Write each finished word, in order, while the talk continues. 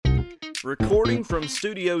Recording from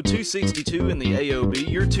Studio 262 in the AOB,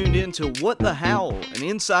 you're tuned in to What the Howl, an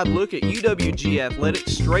inside look at UWG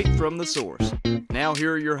athletics straight from the source. Now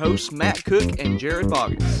here are your hosts, Matt Cook and Jared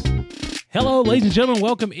Boggess. Hello, ladies and gentlemen.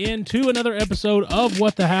 Welcome in to another episode of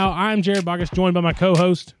What the Howl. I'm Jared Boggess, joined by my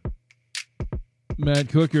co-host, Matt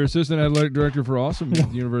Cook, your assistant athletic director for Awesome at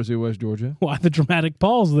the University of West Georgia. Why the dramatic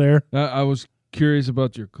pause there? I was curious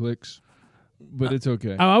about your clicks, but it's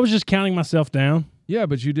okay. I was just counting myself down. Yeah,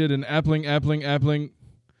 but you did an appling.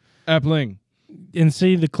 And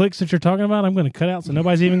see, the clicks that you're talking about, I'm going to cut out so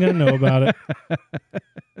nobody's even going to know about it.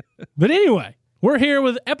 But anyway, we're here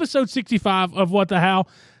with episode 65 of What the Howl.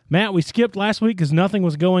 Matt, we skipped last week because nothing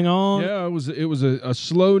was going on. Yeah, it was a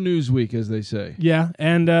slow news week, as they say. Yeah,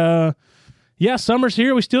 and summer's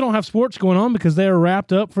here. We still don't have sports going on because they are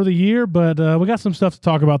wrapped up for the year, but we got some stuff to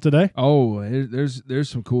talk about today. Oh, there's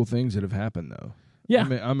some cool things that have happened though. Yeah,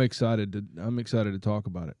 I'm excited to talk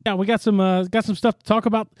about it. Yeah, we got some stuff to talk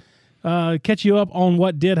about. Catch you up on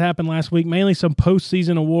what did happen last week, mainly some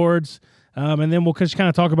postseason awards, and then we'll just kind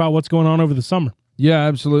of talk about what's going on over the summer. Yeah,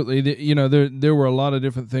 absolutely. There were a lot of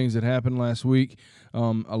different things that happened last week. A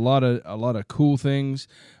lot of cool things.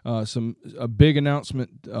 A big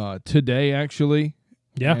announcement today, actually.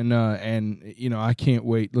 Yeah, and I can't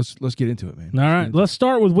wait. Let's get into it, man. All right, let's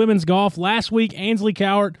start with women's golf. Last week, Ainsley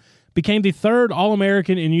Cowart became the third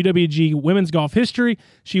All-American in UWG women's golf history.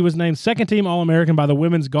 She was named second-team All-American by the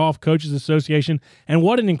Women's Golf Coaches Association, and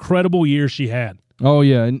what an incredible year she had. Oh,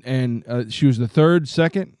 yeah, and she was the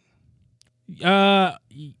second? No,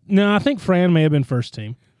 I think Fran may have been first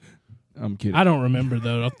team. I'm kidding. I don't remember,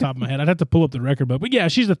 though, off the top of my head. I'd have to pull up the record book. But, yeah,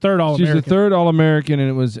 she's the third All-American. She's the third All-American,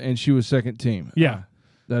 and she was second team. Yeah.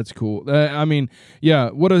 That's cool. What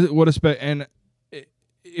a and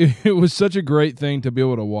it was such a great thing to be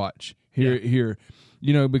able to watch here,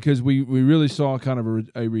 because we really saw kind of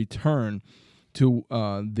a return to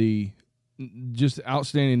the just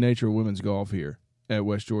outstanding nature of women's golf here at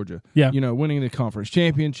West Georgia. Yeah. Winning the conference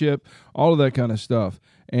championship, all of that kind of stuff,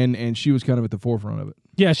 and she was kind of at the forefront of it.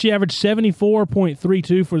 Yeah, she averaged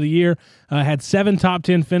 74.32 for the year, had 7 top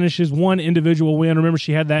 10 finishes, 1 individual win. Remember,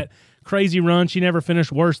 she had that crazy run. She never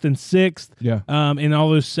finished worse than 6th in all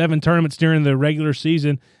those 7 tournaments during the regular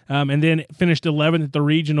season, and then finished 11th at the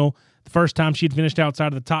regional. The first time she'd finished outside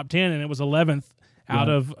of the top 10, and it was 11th out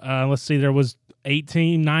of, there was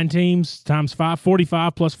 9 teams times 5,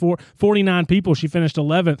 45 plus 4, 49 people. She finished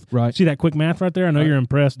 11th. Right. See that quick math right there? I know you're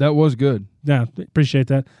impressed. That was good. Yeah, appreciate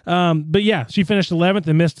that. But yeah, she finished 11th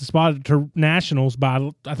and missed the spot to nationals by,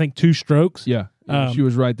 I think, 2 strokes. Yeah. She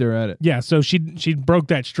was right there at it. Yeah, so she broke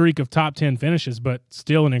that streak of top 10 finishes, but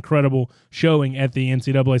still an incredible showing at the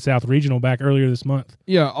NCAA South Regional back earlier this month.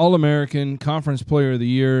 Yeah, All-American, Conference Player of the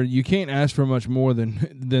Year. You can't ask for much more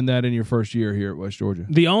than that in your first year here at West Georgia.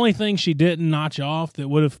 The only thing she didn't notch off that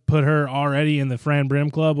would have put her already in the Fran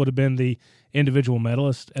Brim Club would have been the individual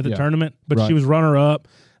medalist at the tournament, but she was runner-up,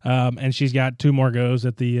 and she's got 2 more goes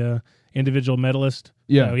at the individual medalist.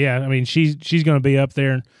 Yeah. So, yeah, I mean, she's going to be up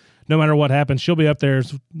there, and no matter what happens, she'll be up there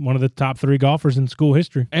as one of the top 3 golfers in school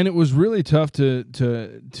history. And it was really tough to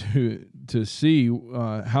see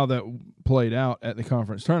how that played out at the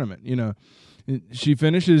conference tournament. She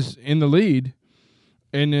finishes in the lead,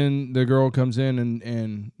 and then the girl comes in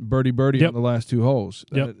and birdie on the last 2 holes.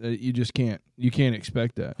 You just can't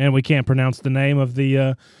expect that. And we can't pronounce the name of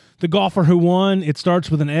the golfer who won. It starts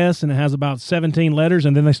with an S and it has about 17 letters,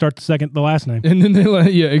 and then they start the last name. And then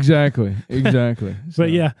exactly.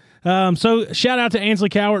 But yeah, so shout out to Ainsley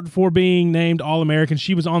Cowart for being named All-American.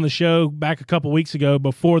 She was on the show back a couple weeks ago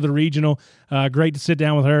before the regional. Great to sit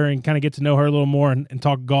down with her and kind of get to know her a little more and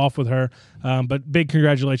talk golf with her. But big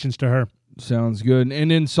congratulations to her. Sounds good. And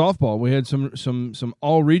in softball, we had some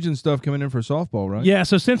all-region stuff coming in for softball, right? Yeah,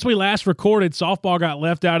 so since we last recorded, softball got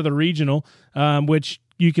left out of the regional, which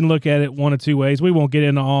you can look at it one of 2 ways. We won't get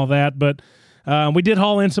into all that, but we did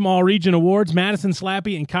haul in some all-region awards. Madison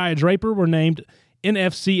Slappy and Kaya Draper were named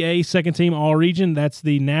NFCA second-team all-region. That's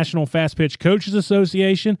the National Fast Pitch Coaches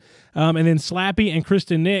Association. And then Slappy and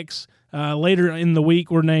Kristen Nix later in the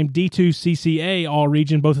week were named D2CCA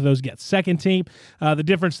all-region. Both of those get second team. The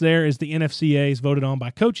difference there is the NFCA is voted on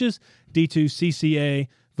by coaches. D2CCA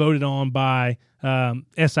voted on by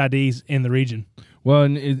SIDs in the region. Well,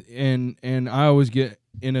 and I always get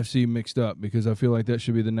NFC mixed up because I feel like that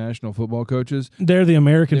should be the National Football Coaches. They're the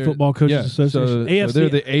American Football Coaches Association. So they're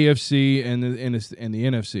the AFC and the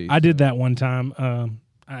NFC. I did that one time,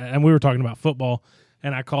 and we were talking about football,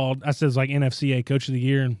 and I said it's like NFCA Coach of the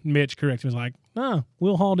Year, and Mitch corrected me, was like, no,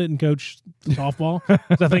 Will Hall didn't coach softball.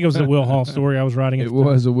 I think it was the Will Hall story I was writing. It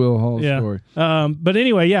was a Will Hall story. But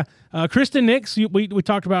anyway, yeah. Kristen Nix, we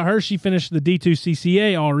talked about her. She finished the D2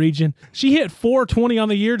 CCA All-Region. She hit .420 on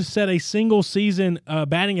the year to set a single-season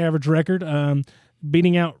batting average record,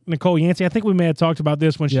 beating out Nicole Yancey. I think we may have talked about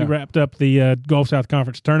this when she wrapped up the Gulf South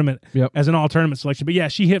Conference tournament as an all-tournament selection. But, yeah,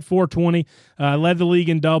 she hit .420, led the league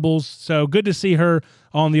in doubles. So good to see her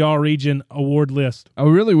on the All-Region award list. I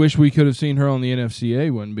really wish we could have seen her on the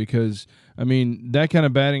NFCA one because, I mean, that kind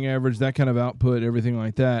of batting average, that kind of output, everything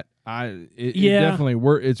like that, it definitely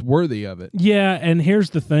it's worthy of it. Yeah, and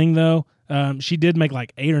here's the thing, though. She did make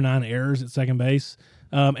like 8 or 9 errors at second base.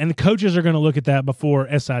 And the coaches are going to look at that before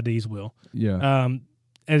SIDs will. Yeah. And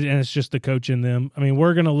it's just the coach in them. I mean,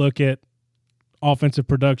 we're going to look at offensive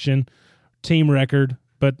production, team record,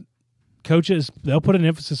 but coaches, they'll put an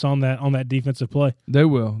emphasis on that defensive play. They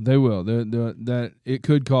will. That it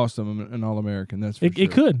could cost them an All-American. That's for sure.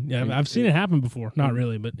 It could. Yeah, I've seen it happen before. Not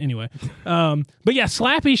really, but anyway. But yeah,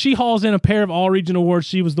 Slappy, she hauls in a pair of All-Region awards.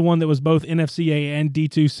 She was the one that was both NFCA and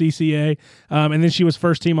D2 CCA, and then she was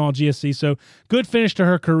first team All-GSC. So good finish to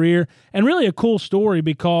her career, and really a cool story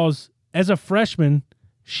because as a freshman,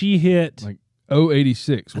 she hit like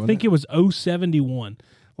 086. I think it was 071.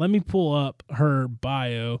 Let me pull up her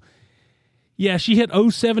bio. Yeah, she hit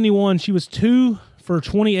 071. She was 2 for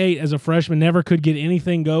 28 as a freshman, never could get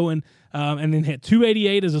anything going, and then hit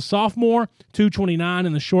 288 as a sophomore, 229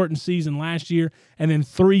 in the shortened season last year, and then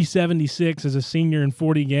 376 as a senior in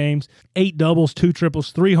 40 games, 8 doubles, 2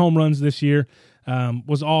 triples, 3 home runs this year.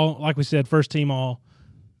 Was all, like we said, first team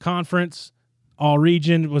all-conference,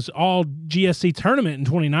 all-region, was all-GSC tournament in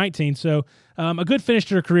 2019. So a good finish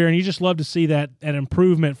to her career, and you just love to see that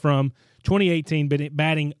improvement from 2018, but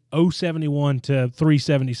batting 071 to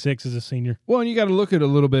 376 as a senior. Well, and you got to look at a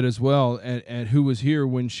little bit as well at who was here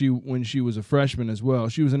when she was a freshman as well.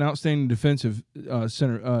 She was an outstanding defensive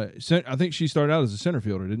center. I think she started out as a center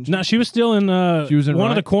fielder, didn't she? No, she was still in. She was in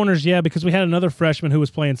one of the corners, yeah, because we had another freshman who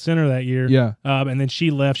was playing center that year. Yeah, and then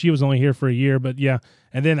she left. She was only here for a year, but yeah,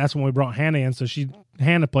 and then that's when we brought Hannah in. So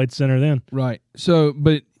Hannah played center then. Right. So,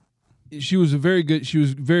 but. She was very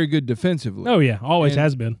good defensively. Oh yeah, always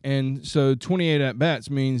has been. And so 28 at bats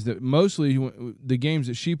means that mostly the games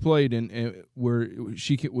that she played in were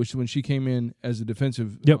when she came in as a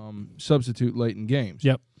defensive substitute late in games.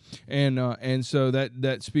 Yep. And so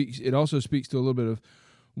that speaks. It also speaks to a little bit of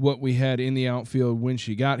what we had in the outfield when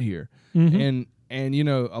she got here. Mm-hmm. And you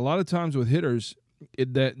know, a lot of times with hitters,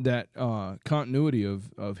 that continuity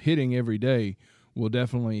of hitting every day will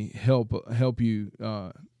definitely help you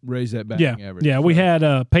raise that batting average. Yeah, we had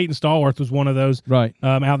Peyton Stallworth was one of those right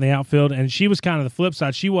out in the outfield, and she was kind of the flip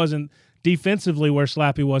side. She wasn't defensively where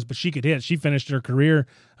Slappy was, but she could hit. She finished her career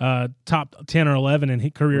top 10 or 11 in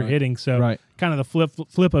career hitting, so kind of the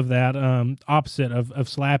flip of that, opposite of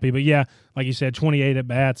Slappy. But yeah, like you said, 28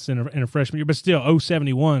 at-bats in a freshman year, but still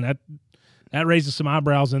 071. That raises some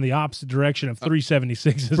eyebrows in the opposite direction of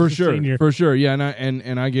 376 as a senior. For sure, yeah,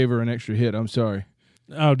 and I gave her an extra hit. I'm sorry.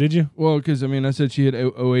 Oh, did you? Well, because, I mean, I said she hit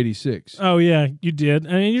 086. Oh, yeah, you did.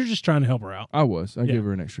 I mean, you're just trying to help her out. I gave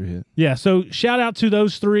her an extra hit. Yeah, so shout out to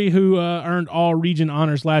those 3 who earned all region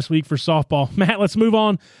honors last week for softball. Matt, let's move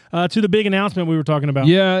on to the big announcement we were talking about.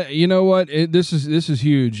 Yeah, you know what? This is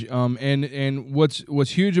huge. And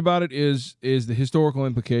what's huge about it is the historical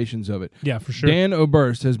implications of it. Yeah, for sure. Dan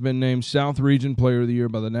Oberst has been named South Region Player of the Year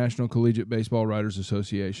by the National Collegiate Baseball Writers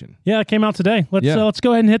Association. Yeah, it came out today. Let's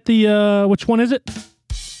go ahead and hit the which one is it?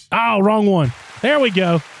 Oh, wrong one. There we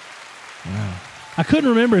go. Wow. I couldn't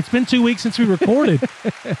remember. It's been 2 weeks since we recorded.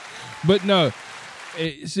 But no,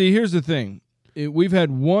 see, here's the thing. We've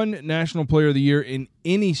had one National Player of the Year in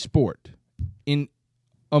any sport,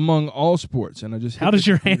 among all sports, and I just. How does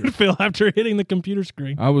your hand feel after hitting the computer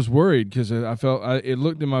screen? I was worried because I felt it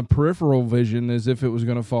looked in my peripheral vision as if it was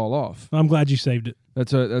going to fall off. I'm glad you saved it.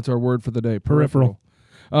 That's our word for the day. Peripheral.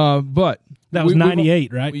 But. That was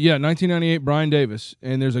 98, right? Yeah, 1998, Brian Davis.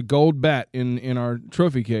 And there's a gold bat in our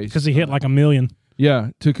trophy case. Because he hit like 1 million. Yeah,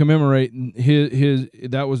 to commemorate his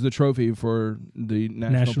that was the trophy for the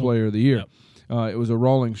National Player of the Year. Yep. It was a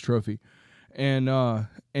Rawlings trophy. And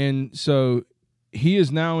so he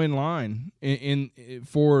is now in line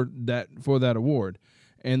for that award.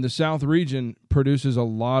 And the South Region produces a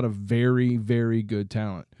lot of very, very good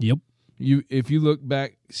talent. Yep. If you look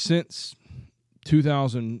back since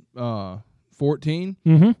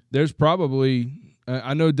 2014, there's probably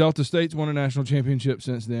I know Delta State's won a national championship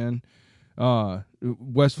since then.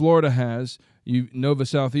 West Florida has. Nova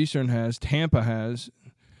Southeastern has. Tampa has.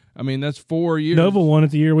 I mean, that's 4 years. Nova won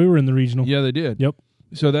it the year we were in the regional. Yeah, they did. Yep.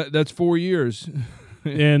 So that's 4 years.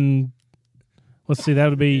 And let's see, that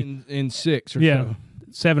would be in 6 or yeah, so.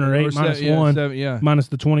 7 or 8 Or minus se- 1 7, minus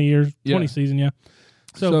the 20 years, Yeah. 20 season, yeah.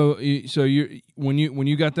 So you when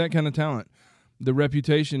you got that kind of talent, the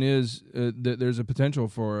reputation is that there's a potential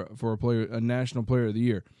for a player, a national player of the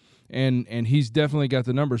year, and he's definitely got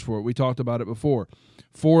the numbers for it. We talked about it before.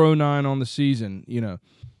 409 on the season.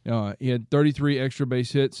 He had 33 extra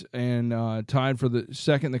base hits and tied for the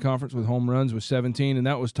second in the conference with home runs with 17, and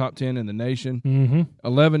that was top 10 in the nation. Mm-hmm.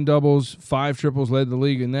 11 doubles, 5 triples, led the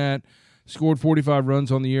league in that. Scored 45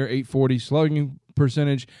 runs on the year, 840 slugging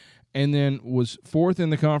percentage, and then was 4th in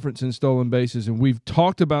the conference in stolen bases. And we've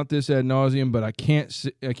talked about this ad nauseum, but I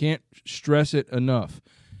can't stress it enough.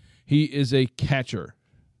 He is a catcher.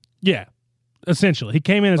 Yeah, essentially, he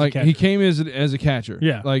came in as a catcher. He came as a catcher.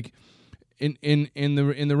 Yeah. Like in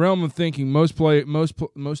the realm of thinking, most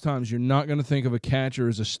times you're not going to think of a catcher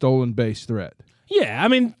as a stolen base threat. Yeah, I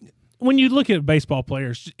mean, when you look at baseball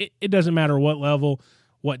players, it doesn't matter what level,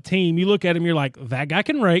 what team. You look at him, you're like, that guy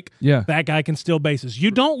can rake. Yeah. That guy can steal bases.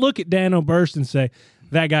 You don't look at Dan Oberst and say,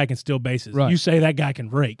 that guy can steal bases. Right. You say that guy can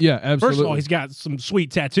rake. Yeah, absolutely. First of all, he's got some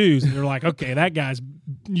sweet tattoos, and you're like, okay, that guy's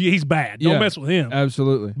he's bad. Don't mess with him.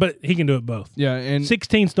 Absolutely. But he can do it both. Yeah, and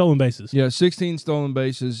 16 stolen bases. Yeah, 16 stolen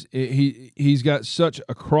bases. He's got such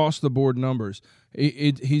across the board numbers.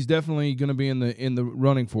 He's definitely going to be in the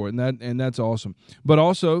running for it, and that's awesome. But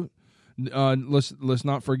also, let's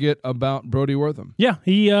not forget about Brody Wortham. Yeah,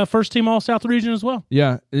 he first team All South region as well.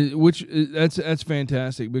 Yeah, which that's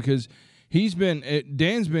fantastic because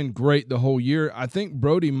Dan's been great the whole year. I think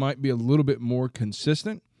Brody might be a little bit more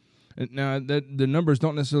consistent. Now, that the numbers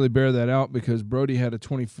don't necessarily bear that out because Brody had a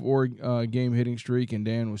 24 game hitting streak and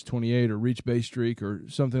Dan was 28 or reach base streak or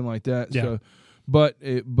something like that. Yeah. So, but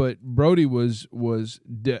Brody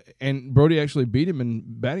and Brody actually beat him in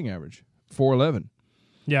batting average, 411.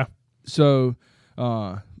 Yeah. So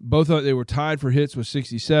they were tied for hits with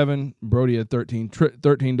 67. Brody had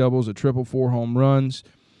 13 doubles, a triple, 4 home runs.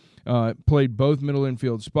 Played both middle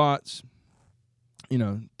infield spots.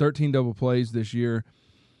 13 double plays this year.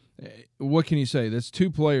 What can you say? That's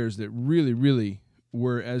 2 players that really, really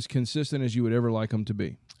were as consistent as you would ever like them to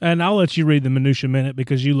be. And I'll let you read the minutia minute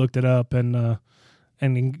because you looked it up and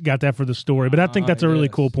got that for the story. But I think that's a really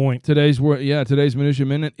cool point. Today's minutia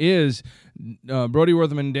minute is Brody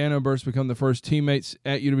Wortham and Dan Oberst become the first teammates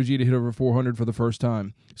at UWG to hit over 400 for the first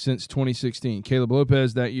time since 2016. Caleb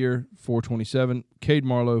Lopez that year 427, Cade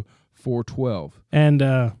Marlowe 412. And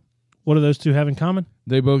what do those two have in common?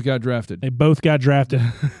 They both got drafted. They both got drafted.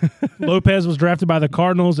 Lopez was drafted by the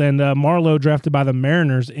Cardinals, and Marlowe drafted by the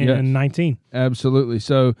Mariners in 19. Absolutely.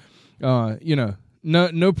 So,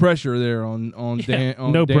 no pressure there on Dan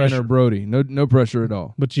or Brody. No pressure at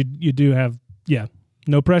all. But you do have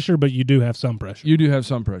no pressure, but you do have some pressure. You do have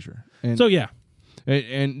some pressure. And so yeah.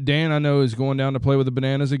 And Dan, I know, is going down to play with the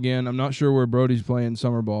Bananas again. I'm not sure where Brody's playing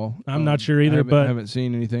summer ball. I'm not sure either, I haven't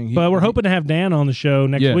seen anything. But we're hoping to have Dan on the show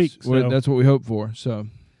next week. So. That's what we hope for. So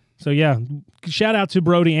yeah, shout out to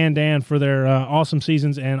Brody and Dan for their awesome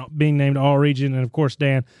seasons and being named All-Region, and of course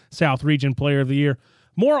Dan, South Region Player of the Year.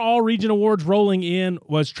 More All-Region awards rolling in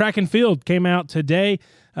was track and field came out today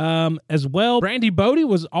as well. Brandy Bodie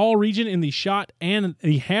was All-Region in the shot and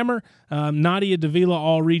the hammer. Nadia Davila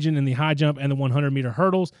All-Region in the high jump and the 100-meter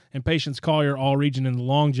hurdles. And Patience Collier All-Region in the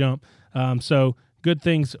long jump. So good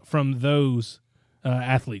things from those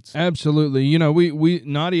athletes. Absolutely. We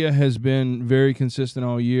Nadia has been very consistent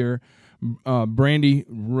all year. Brandy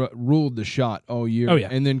ruled the shot all year. Oh, yeah.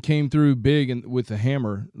 And then came through big with the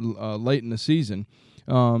hammer late in the season.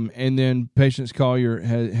 And then Patience Collier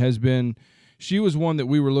has been – she was one that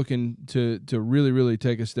we were looking to really, really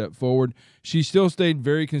take a step forward. She still stayed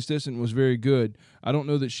very consistent, was very good. I don't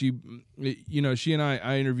know that she and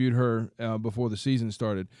I interviewed her before the season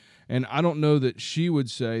started, and I don't know that she would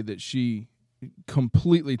say that she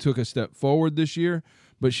completely took a step forward this year,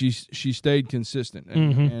 but she stayed consistent.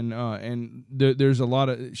 And there's a lot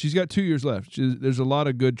of – she's got 2 years left. There's a lot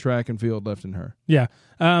of good track and field left in her. Yeah.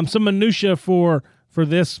 Some minutia for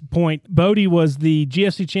this point. Bodie was the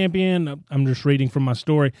GFC champion. I'm just reading from my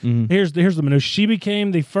story. Mm-hmm. Here's the minutia. She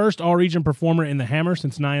became the first All-Region performer in the hammer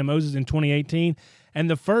since Nia Moses in 2018 and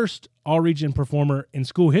the first All-Region performer in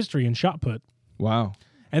school history in shot put. Wow.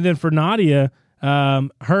 And then for Nadia,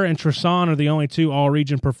 her and Tristan are the only 2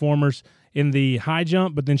 All-Region performers in the high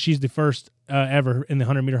jump, but then she's the first ever in the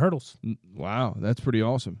 100-meter hurdles. Wow, that's pretty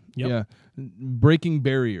awesome. Yep. Yeah. Breaking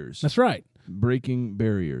barriers. That's right. Breaking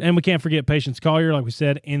barriers. And we can't forget Patience Collier, like we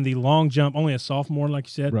said, in the long jump, only a sophomore, like you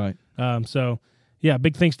said. Right. So, yeah,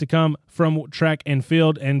 big things to come from track and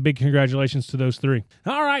field, and big congratulations to those three.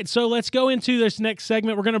 All right, so let's go into this next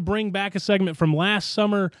segment. We're going to bring back a segment from last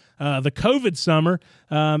summer, the COVID summer,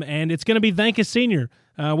 and it's going to be Thank a Senior.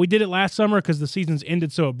 We did it last summer because the seasons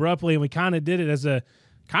ended so abruptly, and we kind of did it as a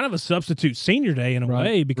kind of a substitute senior day in a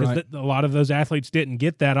way, because a lot of those athletes didn't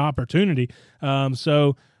get that opportunity.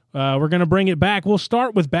 So we're going to bring it back. We'll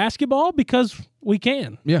start with basketball because we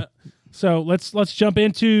can. Yeah. So let's jump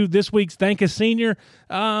into this week's Thank a Senior.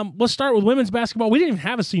 Let's start with women's basketball. We didn't even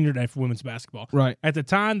have a senior day for women's basketball. Right. At the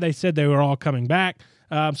time, they said they were all coming back,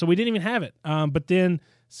 so we didn't even have it. But then,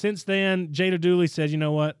 since then, Jada Dooley said, you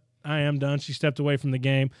know what, I am done. She stepped away from the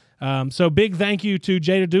game. So big thank you to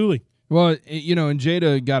Jada Dooley. Well, you know, and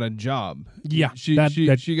Jada got a job. Yeah, she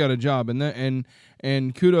got a job,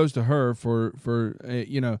 and kudos to her for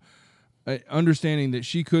understanding that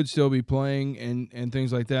she could still be playing and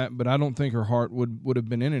things like that. But I don't think her heart would have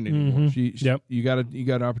been in it anymore. Mm-hmm. You got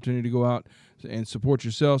an opportunity to go out and support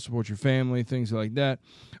yourself, support your family, things like that.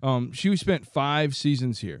 She spent 5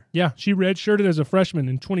 seasons here. Yeah, she redshirted as a freshman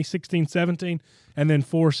in 2016-17, and then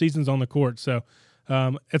 4 seasons on the court. So.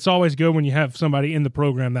 It's always good when you have somebody in the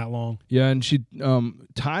program that long. Yeah, and she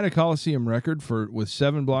tied a Coliseum record with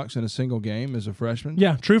 7 blocks in a single game as a freshman.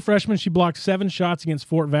 Yeah, true freshman. She blocked 7 shots against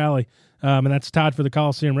Fort Valley, and that's tied for the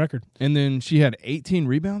Coliseum record. And then she had 18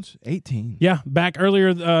 rebounds. 18. Yeah, back earlier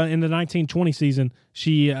in the 1920 season,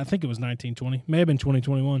 I think it was 1920, may have been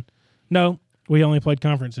 2021. No, we only played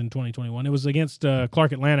conference in 2021. It was against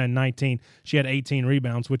Clark Atlanta in 19. She had 18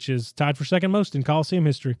 rebounds, which is tied for second most in Coliseum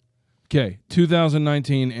history. Okay,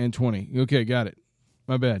 2019 and 20. Okay, got it.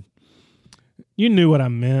 My bad. You knew what I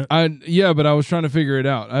meant. Yeah, but I was trying to figure it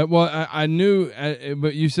out. I knew,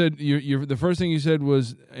 but you said the first thing you said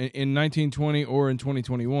was in 1920 or in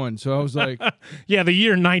 2021. So I was like, yeah, the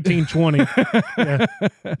year 1920.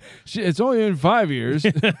 Yeah. It's only been 5 years.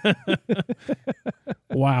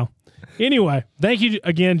 Wow. Anyway, thank you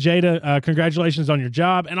again, Jada. Congratulations on your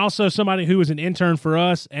job, and also somebody who was an intern for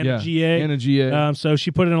us and a GA. And a GA. So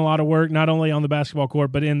she put in a lot of work, not only on the basketball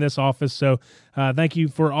court, but in this office. So thank you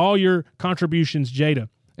for all your contributions, Jada.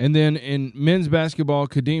 And then in men's basketball,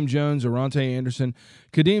 Kadeem Jones, Arante Anderson.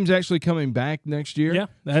 Kadeem's actually coming back next year. Yeah,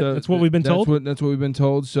 that's what we've been told. That's what we've been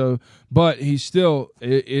told. So, but he's still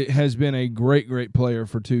it has been a great player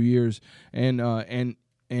for 2 years, and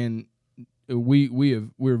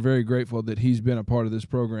we're very grateful that he's been a part of this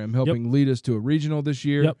program, helping lead us to a regional this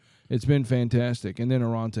year. Yep. It's been fantastic. And then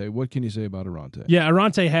Arante, what can you say about Arante? Yeah,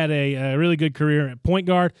 Arante had a really good career at point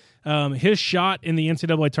guard. His shot in the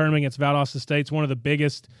NCAA tournament against Valdosta State's one of the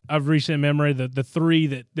biggest of recent memory. The three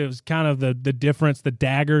that was kind of the difference, the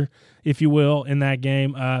dagger, if you will, in that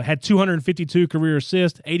game. Had 252 career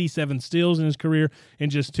assists, 87 steals in his career in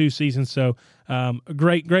just 2 seasons. So a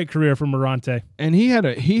great career from Arante. And he had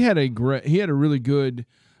a really good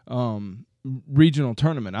regional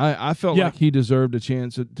tournament. I felt like he deserved a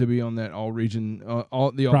chance to be on that all-region,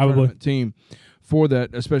 all-tournament team for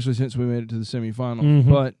that, especially since we made it to the semifinals.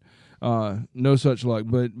 Mm-hmm. But no such luck.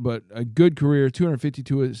 But a good career,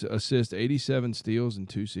 252 assists, 87 steals in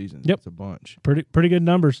 2 seasons. Yep. That's a bunch. Pretty good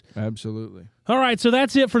numbers. Absolutely. All right, so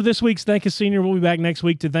that's it for this week's Thank a Senior. We'll be back next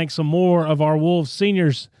week to thank some more of our Wolves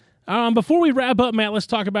seniors. Before we wrap up, Matt, let's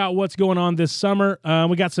talk about what's going on this summer.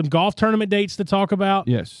 We got some golf tournament dates to talk about.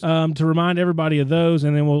 Yes. To remind everybody of those,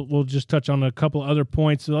 and then we'll just touch on a couple other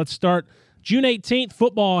points. So let's start. June 18th,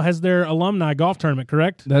 football has their alumni golf tournament,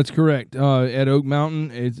 correct? That's correct. At Oak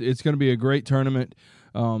Mountain, it's going to be a great tournament.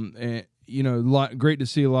 And, great to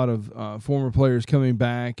see a lot of former players coming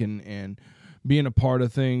back and being a part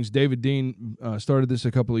of things. David Dean started this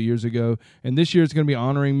a couple of years ago, and this year it's going to be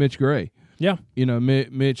honoring Mitch Gray. Yeah.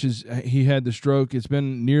 Mitch he had the stroke. It's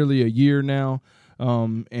been nearly a year now,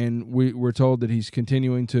 and we're told that he's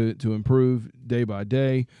continuing to improve day by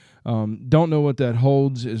day. Don't know what that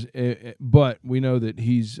holds, but we know that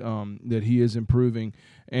he is improving.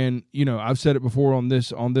 And I've said it before on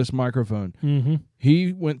this microphone. Mm-hmm.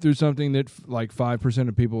 He went through something that like 5%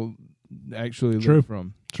 of people actually live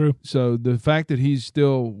from. True. So the fact that he's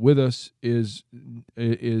still with us is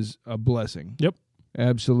a blessing. Yep.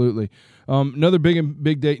 Absolutely. Another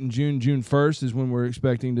big date in June 1st is when we're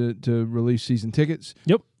expecting to release season tickets.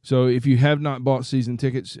 Yep. So if you have not bought season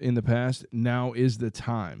tickets in the past, now is the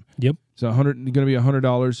time. Yep. So going to be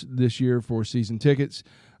 $100 this year for season tickets,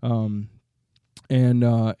 and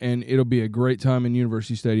it'll be a great time in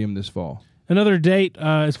University Stadium this fall. Another date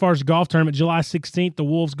as far as the golf tournament, July 16th, the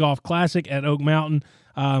Wolves Golf Classic at Oak Mountain.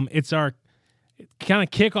 It's our kind of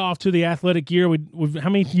kickoff to the athletic year. We've how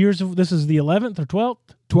many years? This is the 11th or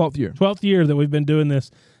 12th? 12th year. 12th year that we've been doing this.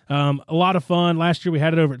 A lot of fun. Last year we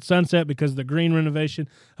had it over at Sunset because of the green renovation,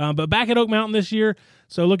 but back at Oak Mountain this year.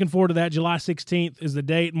 So looking forward to that. July 16th is the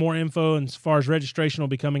date. More info and as far as registration will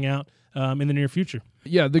be coming out in the near future.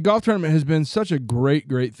 Yeah, the golf tournament has been such a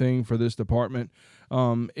great thing for this department.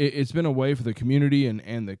 It's been a way for the community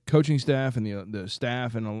and the coaching staff and the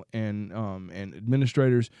staff and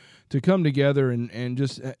administrators to come together and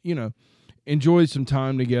just enjoy some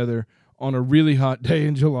time together on a really hot day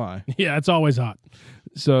in July. Yeah, it's always hot.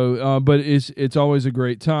 So, but it's always a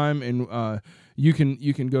great time, and you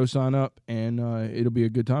can go sign up, and it'll be a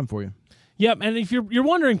good time for you. Yep, and if you're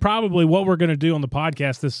wondering probably what we're going to do on the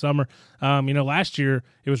podcast this summer, last year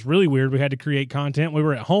it was really weird. We had to create content. We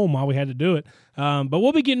were at home while we had to do it. But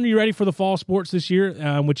we'll be getting you ready for the fall sports this year,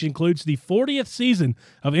 which includes the 40th season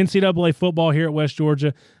of NCAA football here at West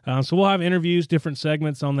Georgia. So we'll have interviews, different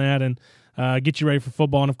segments on that, and get you ready for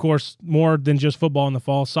football. And, of course, more than just football in the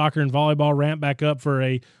fall, soccer and volleyball ramp back up for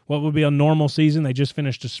what would be a normal season. They just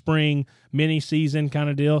finished a spring mini-season kind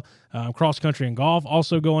of deal. Cross-country and golf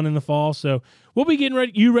also going in the fall. So we'll be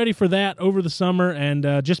getting you ready for that over the summer.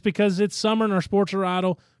 And just because it's summer and our sports are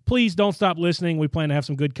idle, please don't stop listening. We plan to have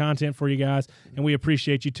some good content for you guys, and we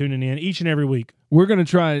appreciate you tuning in each and every week. We're going to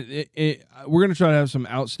try. We're going to try to have some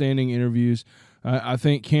outstanding interviews. I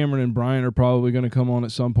think Cameron and Brian are probably going to come on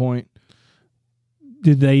at some point.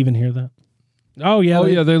 Did they even hear that? Oh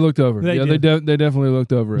yeah. They looked over. They definitely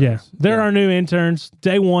looked over. They're our new interns.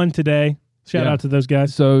 Day one today. Shout out to those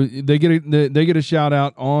guys. So they get a shout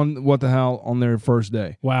out on What the How on their first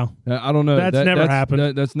day. Wow. I don't know. That's never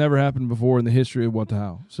happened. That's never happened before in the history of What the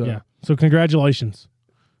How. So yeah. So congratulations.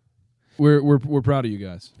 We're proud of you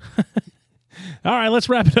guys. All right, let's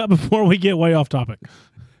wrap it up before we get way off topic.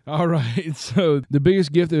 All right, so the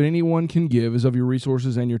biggest gift that anyone can give is of your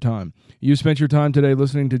resources and your time. You spent your time today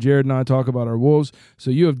listening to Jared and I talk about our Wolves, so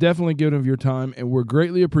you have definitely given of your time, and we're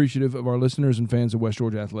greatly appreciative of our listeners and fans of West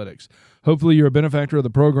Georgia Athletics. Hopefully you're a benefactor of the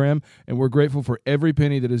program, and we're grateful for every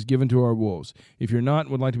penny that is given to our Wolves. If you're not and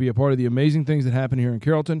would like to be a part of the amazing things that happen here in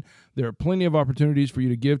Carrollton, there are plenty of opportunities for you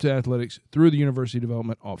to give to athletics through the University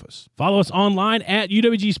Development Office. Follow us online at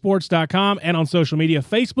uwgsports.com and on social media,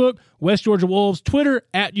 Facebook, West Georgia Wolves, Twitter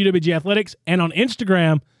at UWG Athletics, and on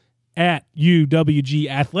Instagram at UWG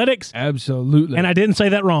Athletics. Absolutely. And I didn't say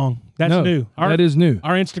that wrong. That's new. That is new.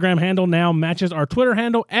 Our Instagram handle now matches our Twitter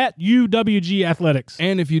handle at UWG Athletics.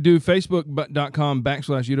 And if you do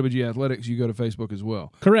Facebook.com/UWG Athletics, you go to Facebook as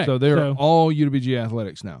well. Correct. So they're all UWG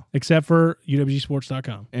Athletics now. Except for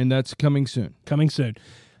UWGsports.com. And that's coming soon. Coming soon.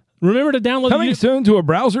 Remember to download Coming soon to a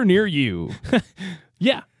browser near you.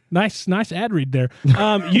 Yeah. Nice ad read there.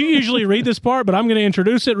 You usually read this part, but I'm going to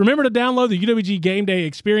introduce it. Remember to download the UWG Game Day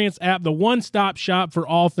Experience app, the one-stop shop for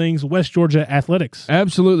all things West Georgia athletics.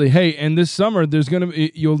 Absolutely. Hey, and this summer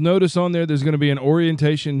you'll notice on there's going to be an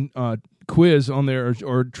orientation quiz on there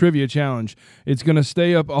or trivia challenge. It's going to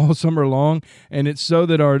stay up all summer long, and it's so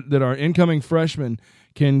that our incoming freshmen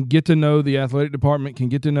can get to know the athletic department, can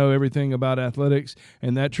get to know everything about athletics,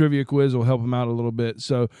 and that trivia quiz will help them out a little bit.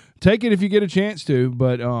 So take it if you get a chance to,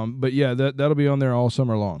 but yeah, that'll be on there all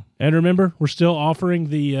summer long. And remember, we're still offering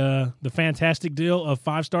the fantastic deal of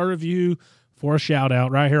 5-star review for a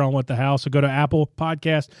shout-out right here on What the How. So go to Apple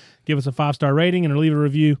Podcast, give us a 5-star rating, and leave a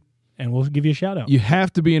review, and we'll give you a shout-out. You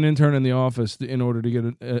have to be an intern in the office in order to get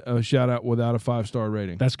a shout-out without a 5-star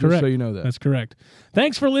rating. That's correct. Just so you know that. That's correct.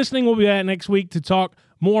 Thanks for listening. We'll be back next week to talk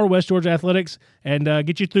more West Georgia athletics and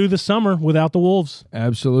get you through the summer without the Wolves.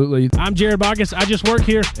 Absolutely. I'm Jared Boggess. I just work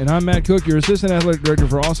here. And I'm Matt Cook, your Assistant Athletic Director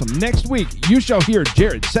for Awesome. Next week, you shall hear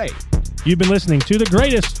Jared say, You've been listening to the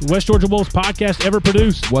greatest West Georgia Wolves podcast ever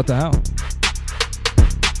produced. What the How?